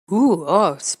Ooh,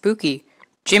 oh, spooky.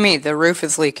 Jimmy, the roof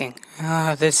is leaking.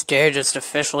 This day just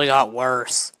officially got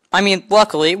worse. I mean,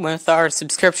 luckily, with our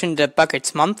subscription to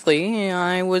Buckets Monthly,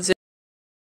 I was.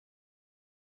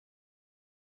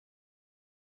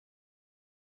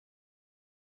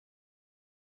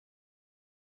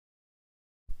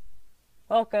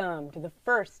 Welcome to the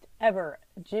first ever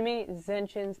Jimmy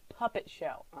Zenchin's Puppet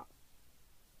Show. Oh.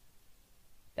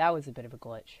 That was a bit of a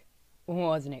glitch,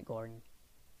 wasn't it, Gordon?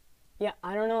 Yeah,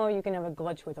 I don't know if you can have a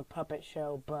glitch with a puppet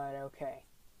show, but okay.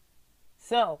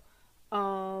 So,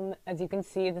 as you can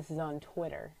see, this is on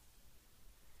Twitter.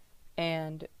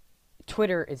 And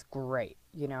Twitter is great,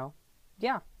 you know?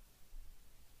 Yeah.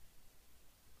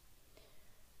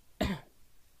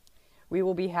 We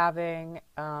will be having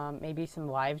maybe some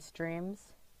live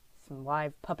streams, some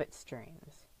live puppet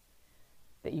streams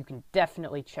that you can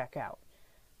definitely check out.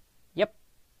 Yep,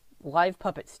 live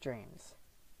puppet streams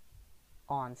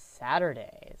on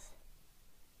Saturdays.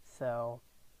 So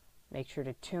make sure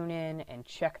to tune in and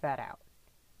check that out.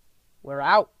 We're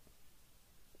out.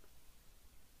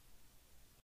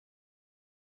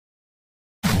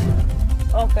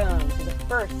 Welcome to the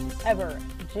first ever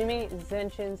Jimmy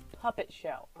Zenchin's Puppet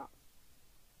Show. Oh.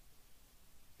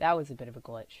 That was a bit of a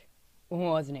glitch,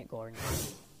 wasn't it, Gordon?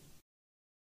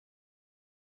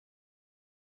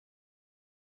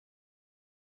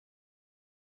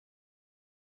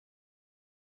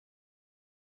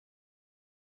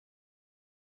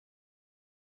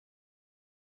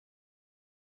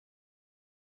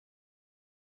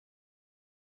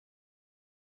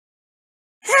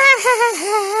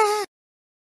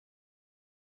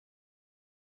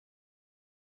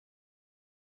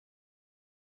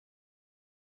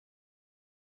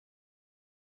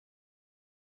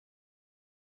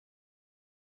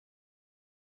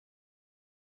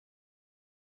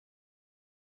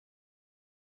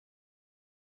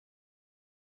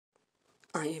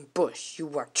 I am Bush,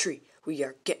 you are Tree. We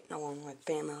are getting along like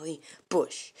family.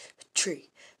 Bush, Tree,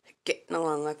 getting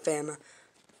along like family.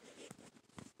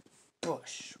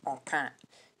 Bush, okay.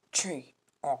 Tree,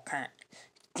 okay.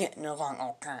 Getting along,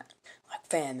 okay. Like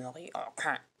family,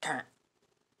 okay.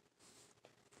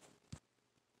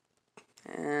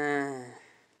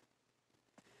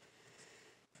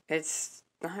 It's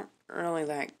not really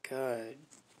that good.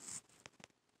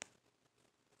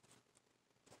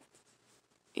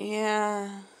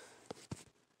 Yeah.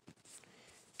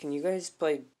 Can you guys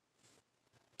play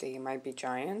They Might Be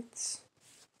Giants?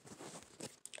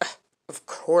 Of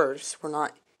course, we're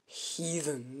not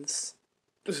heathens.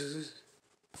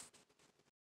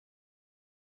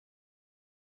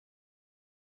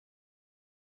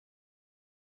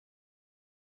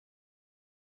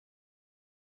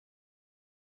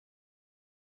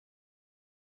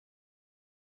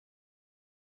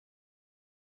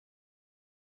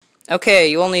 Okay,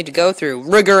 you will need to go through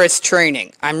rigorous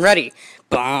training. I'm ready.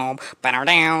 Boom, banner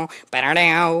down, banner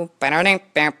down, banner down,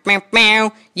 bow, bow,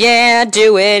 bow. Yeah,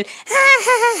 do it.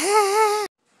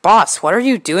 Boss, what are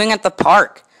you doing at the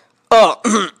park? Oh,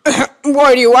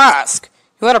 why do you ask?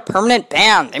 You had a permanent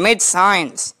ban. They made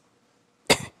signs.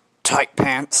 Tight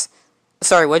pants.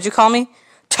 Sorry, what'd you call me?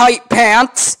 Tight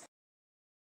pants?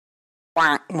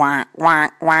 Whack, whack,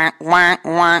 whack, whack, whack,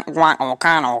 whack,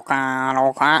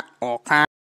 whack, okay.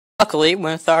 Luckily,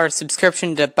 with our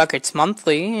subscription to Buckets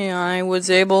Monthly, I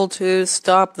was able to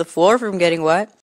stop the floor from getting wet.